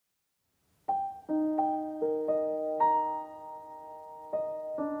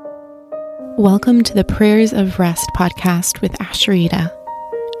Welcome to the Prayers of Rest podcast with Asherita.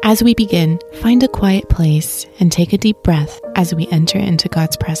 As we begin, find a quiet place and take a deep breath as we enter into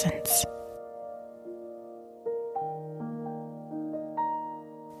God's presence.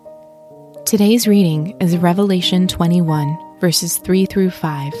 Today's reading is Revelation 21, verses 3 through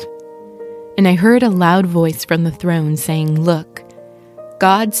 5. And I heard a loud voice from the throne saying, "Look,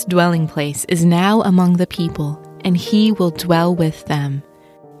 God's dwelling place is now among the people, and he will dwell with them.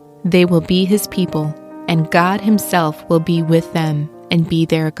 They will be his people, and God himself will be with them and be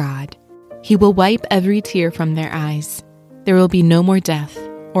their God. He will wipe every tear from their eyes. There will be no more death,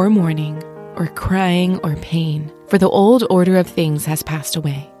 or mourning, or crying, or pain, for the old order of things has passed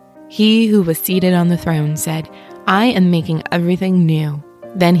away." He who was seated on the throne said, "I am making everything new."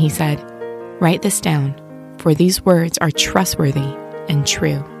 Then he said, "Write this down, for these words are trustworthy and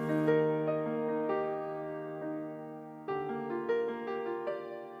true."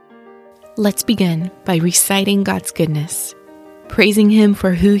 Let's begin by reciting God's goodness, praising him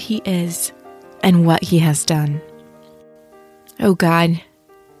for who he is and what he has done. Oh God,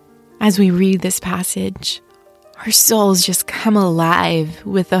 as we read this passage, our souls just come alive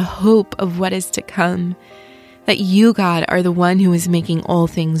with the hope of what is to come, that you, God, are the one who is making all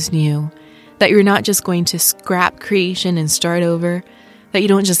things new, that you're not just going to scrap creation and start over, that you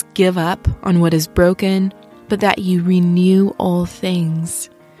don't just give up on what is broken, but that you renew all things,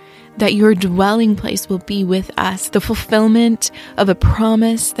 that your dwelling place will be with us, the fulfillment of a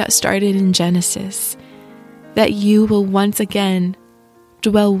promise that started in Genesis, that you will once again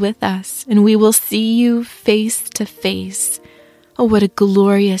dwell with us and we will see you face to face. Oh, what a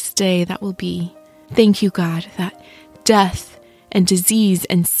glorious day that will be. Thank you, God, that death and disease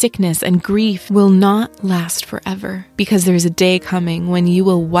and sickness and grief will not last forever, because there's a day coming when you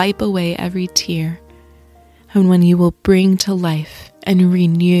will wipe away every tear and when you will bring to life and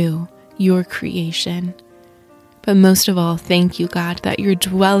renew your creation. But most of all, thank you, God, that your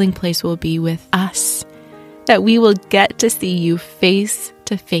dwelling place will be with us, that we will get to see you face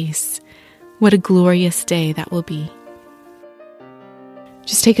to face. What a glorious day that will be.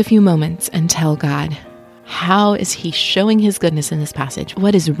 Just take a few moments and tell God, how is he showing his goodness in this passage?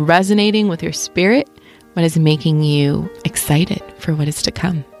 What is resonating with your spirit? What is making you excited for what is to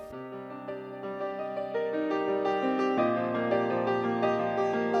come?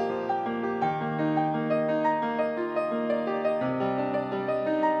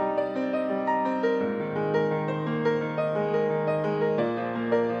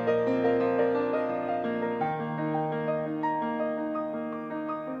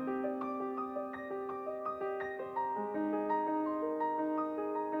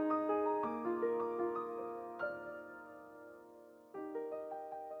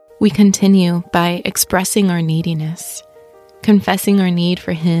 We continue by expressing our neediness, confessing our need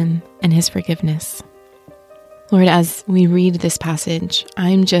for him and his forgiveness. Lord, as we read this passage,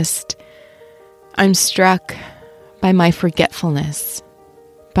 I'm struck by my forgetfulness,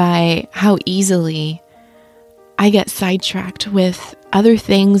 by how easily I get sidetracked with other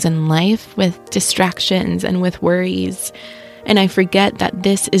things in life, with distractions and with worries. And I forget that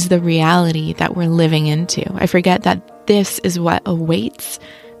this is the reality that we're living into. I forget that this is what awaits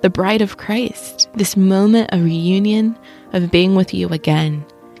the bride of Christ, this moment of reunion, of being with you again.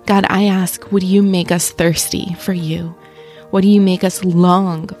 God, I ask, would you make us thirsty for you? Would you make us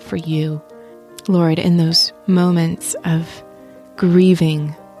long for you? Lord, in those moments of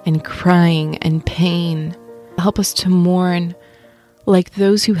grieving and crying and pain, help us to mourn like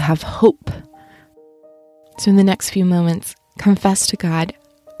those who have hope. So in the next few moments, confess to God,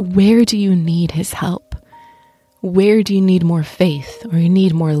 where do you need his help? Where do you need more faith, or you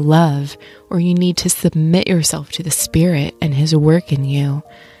need more love, or you need to submit yourself to the Spirit and his work in you?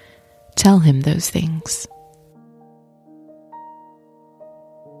 Tell him those things.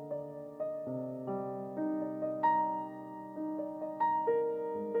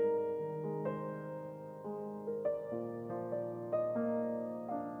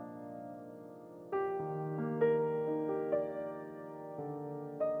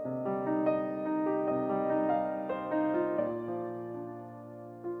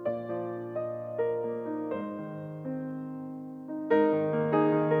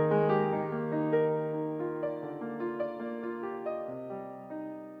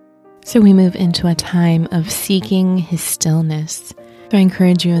 So we move into a time of seeking his stillness. So I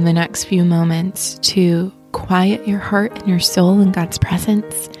encourage you in the next few moments to quiet your heart and your soul in God's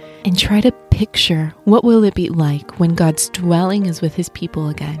presence and try to picture what will it be like when God's dwelling is with his people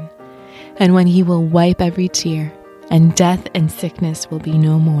again, and when he will wipe every tear and death and sickness will be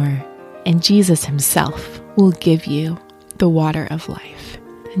no more, and Jesus himself will give you the water of life.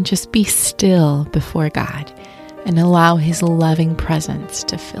 and just be still before God and allow His loving presence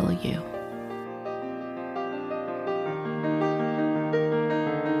to fill you.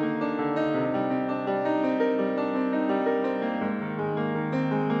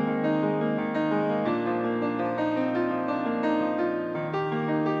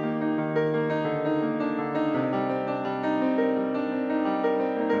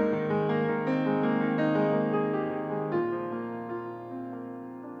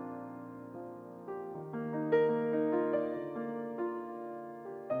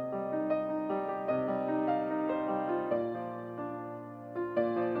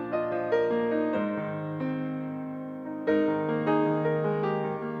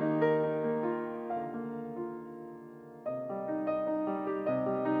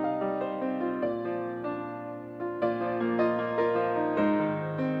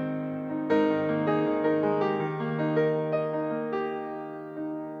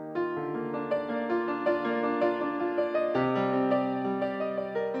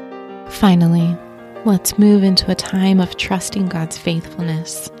 Finally, let's move into a time of trusting God's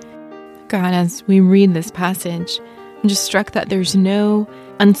faithfulness. God, as we read this passage, I'm just struck that there's no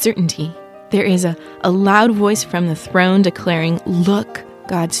uncertainty. There is a loud voice from the throne declaring, "Look,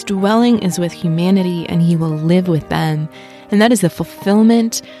 God's dwelling is with humanity and He will live with them." And that is the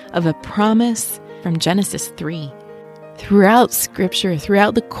fulfillment of a promise from Genesis 3. Throughout Scripture,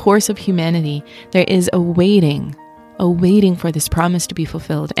 throughout the course of humanity, there is a waiting for this promise to be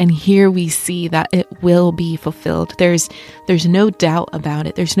fulfilled. And here we see that it will be fulfilled. There's no doubt about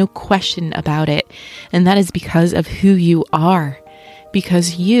it. There's no question about it. And that is because of who you are,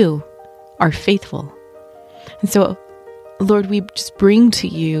 because you are faithful. And so, Lord, we just bring to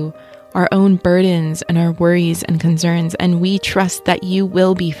you our own burdens and our worries and concerns, and we trust that you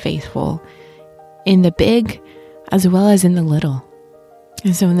will be faithful in the big as well as in the little.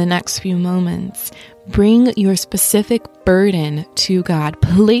 And so in the next few moments, bring your specific burden to God,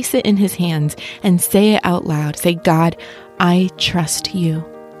 place it in His hands, and say it out loud. Say, "God, I trust you.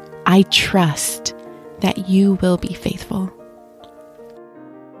 I trust that you will be faithful."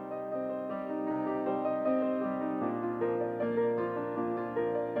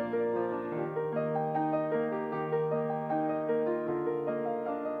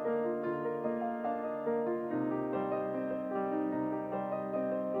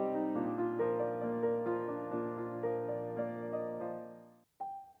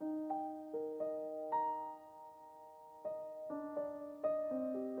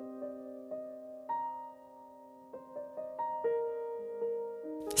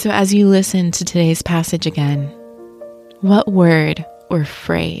 So as you listen to today's passage again, what word or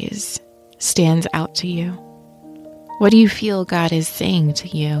phrase stands out to you? What do you feel God is saying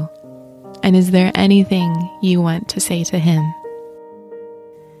to you? And is there anything you want to say to Him?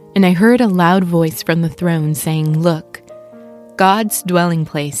 And I heard a loud voice from the throne saying, "Look, God's dwelling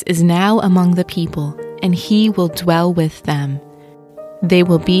place is now among the people, and He will dwell with them. They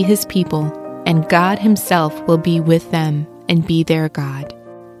will be His people, and God Himself will be with them and be their God.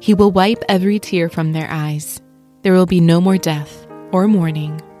 He will wipe every tear from their eyes. There will be no more death, or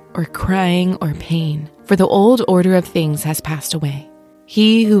mourning, or crying, or pain, for the old order of things has passed away."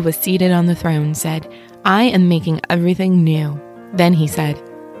 He who was seated on the throne said, "I am making everything new." Then He said,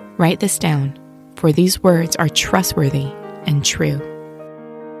 "Write this down, for these words are trustworthy and true."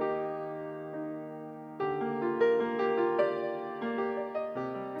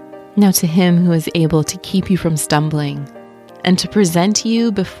 Now to Him who is able to keep you from stumbling, and to present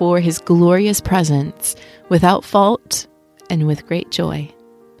you before His glorious presence without fault and with great joy.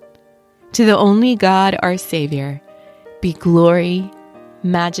 To the only God, our Savior, be glory,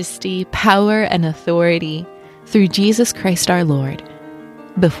 majesty, power, and authority through Jesus Christ our Lord,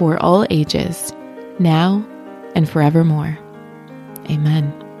 before all ages, now and forevermore.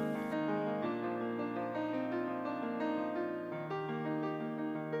 Amen.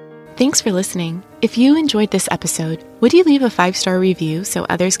 Thanks for listening. If you enjoyed this episode, would you leave a 5-star review so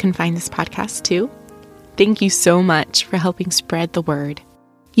others can find this podcast too? Thank you so much for helping spread the word.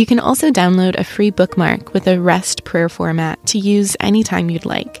 You can also download a free bookmark with a rest prayer format to use anytime you'd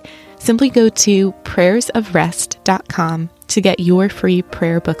like. Simply go to prayersofrest.com to get your free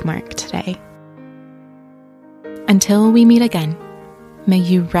prayer bookmark today. Until we meet again, may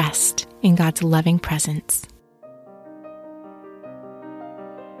you rest in God's loving presence.